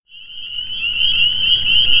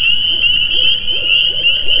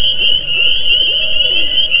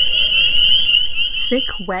Thick,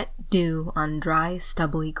 wet dew on dry,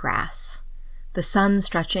 stubbly grass. The sun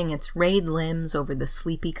stretching its rayed limbs over the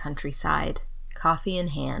sleepy countryside, coffee in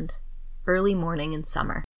hand, early morning in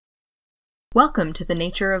summer. Welcome to the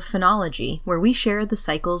Nature of Phenology, where we share the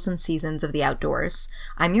cycles and seasons of the outdoors.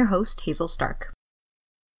 I'm your host, Hazel Stark.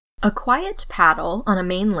 A quiet paddle on a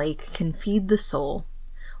Maine lake can feed the soul.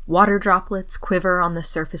 Water droplets quiver on the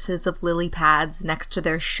surfaces of lily pads next to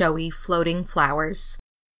their showy, floating flowers.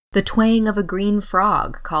 The twang of a green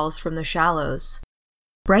frog calls from the shallows.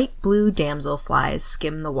 Bright blue damselflies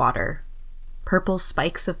skim the water. Purple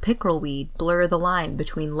spikes of pickerelweed blur the line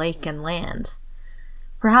between lake and land.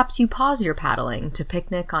 Perhaps you pause your paddling to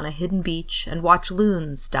picnic on a hidden beach and watch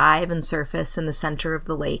loons dive and surface in the center of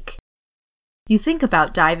the lake. You think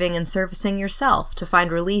about diving and surfacing yourself to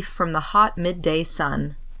find relief from the hot midday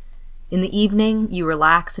sun. In the evening, you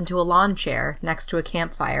relax into a lawn chair next to a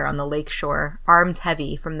campfire on the lake shore, arms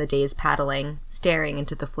heavy from the day's paddling, staring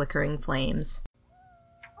into the flickering flames.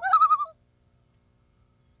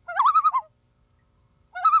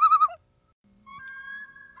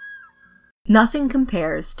 Nothing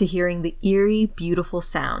compares to hearing the eerie, beautiful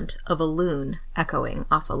sound of a loon echoing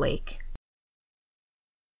off a lake.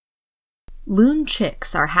 Loon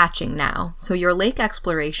chicks are hatching now, so your lake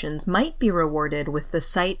explorations might be rewarded with the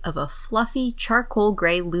sight of a fluffy, charcoal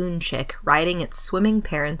gray loon chick riding its swimming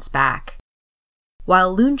parent's back.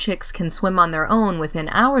 While loon chicks can swim on their own within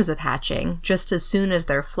hours of hatching, just as soon as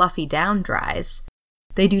their fluffy down dries,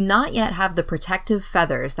 they do not yet have the protective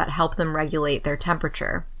feathers that help them regulate their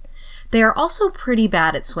temperature. They are also pretty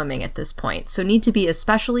bad at swimming at this point, so need to be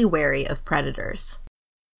especially wary of predators.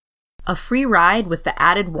 A free ride with the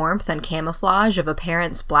added warmth and camouflage of a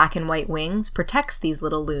parent's black and white wings protects these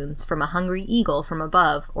little loons from a hungry eagle from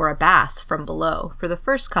above or a bass from below for the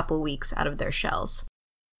first couple weeks out of their shells.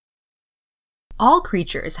 All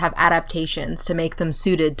creatures have adaptations to make them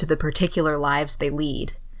suited to the particular lives they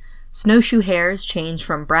lead. Snowshoe hares change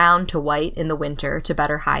from brown to white in the winter to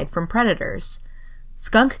better hide from predators.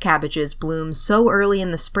 Skunk cabbages bloom so early in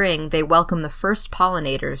the spring they welcome the first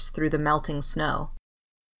pollinators through the melting snow.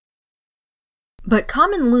 But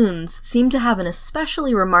common loons seem to have an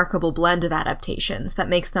especially remarkable blend of adaptations that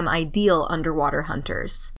makes them ideal underwater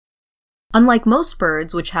hunters. Unlike most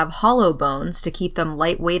birds, which have hollow bones to keep them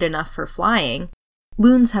lightweight enough for flying,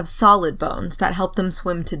 loons have solid bones that help them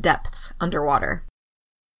swim to depths underwater.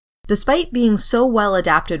 Despite being so well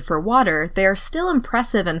adapted for water, they are still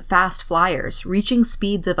impressive and fast flyers, reaching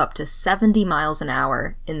speeds of up to 70 miles an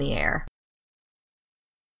hour in the air.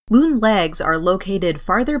 Loon legs are located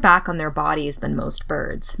farther back on their bodies than most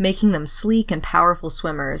birds, making them sleek and powerful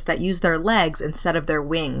swimmers that use their legs instead of their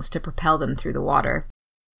wings to propel them through the water.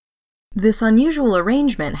 This unusual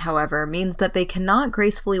arrangement, however, means that they cannot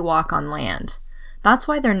gracefully walk on land. That's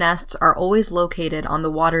why their nests are always located on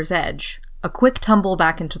the water's edge. A quick tumble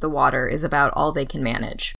back into the water is about all they can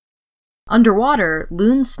manage. Underwater,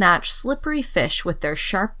 loons snatch slippery fish with their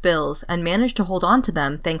sharp bills and manage to hold on to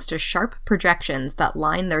them thanks to sharp projections that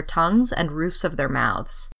line their tongues and roofs of their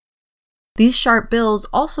mouths. These sharp bills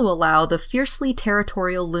also allow the fiercely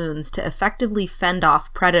territorial loons to effectively fend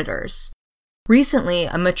off predators. Recently,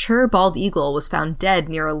 a mature bald eagle was found dead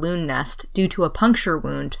near a loon nest due to a puncture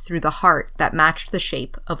wound through the heart that matched the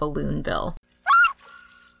shape of a loon bill.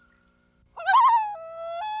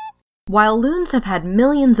 While loons have had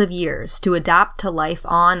millions of years to adapt to life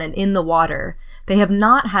on and in the water, they have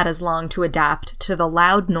not had as long to adapt to the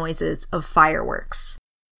loud noises of fireworks.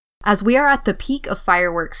 As we are at the peak of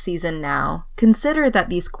fireworks season now, consider that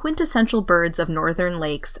these quintessential birds of northern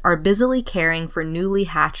lakes are busily caring for newly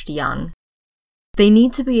hatched young. They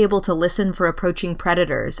need to be able to listen for approaching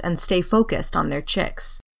predators and stay focused on their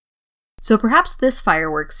chicks. So perhaps this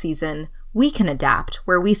fireworks season, we can adapt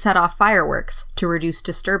where we set off fireworks to reduce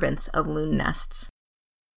disturbance of loon nests.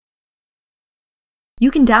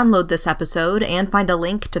 You can download this episode and find a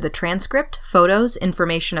link to the transcript, photos,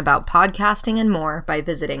 information about podcasting, and more by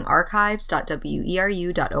visiting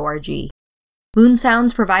archives.weru.org. Loon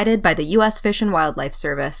sounds provided by the U.S. Fish and Wildlife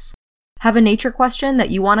Service. Have a nature question that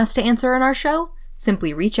you want us to answer in our show?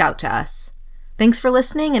 Simply reach out to us. Thanks for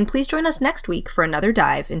listening, and please join us next week for another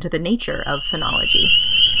dive into the nature of phenology.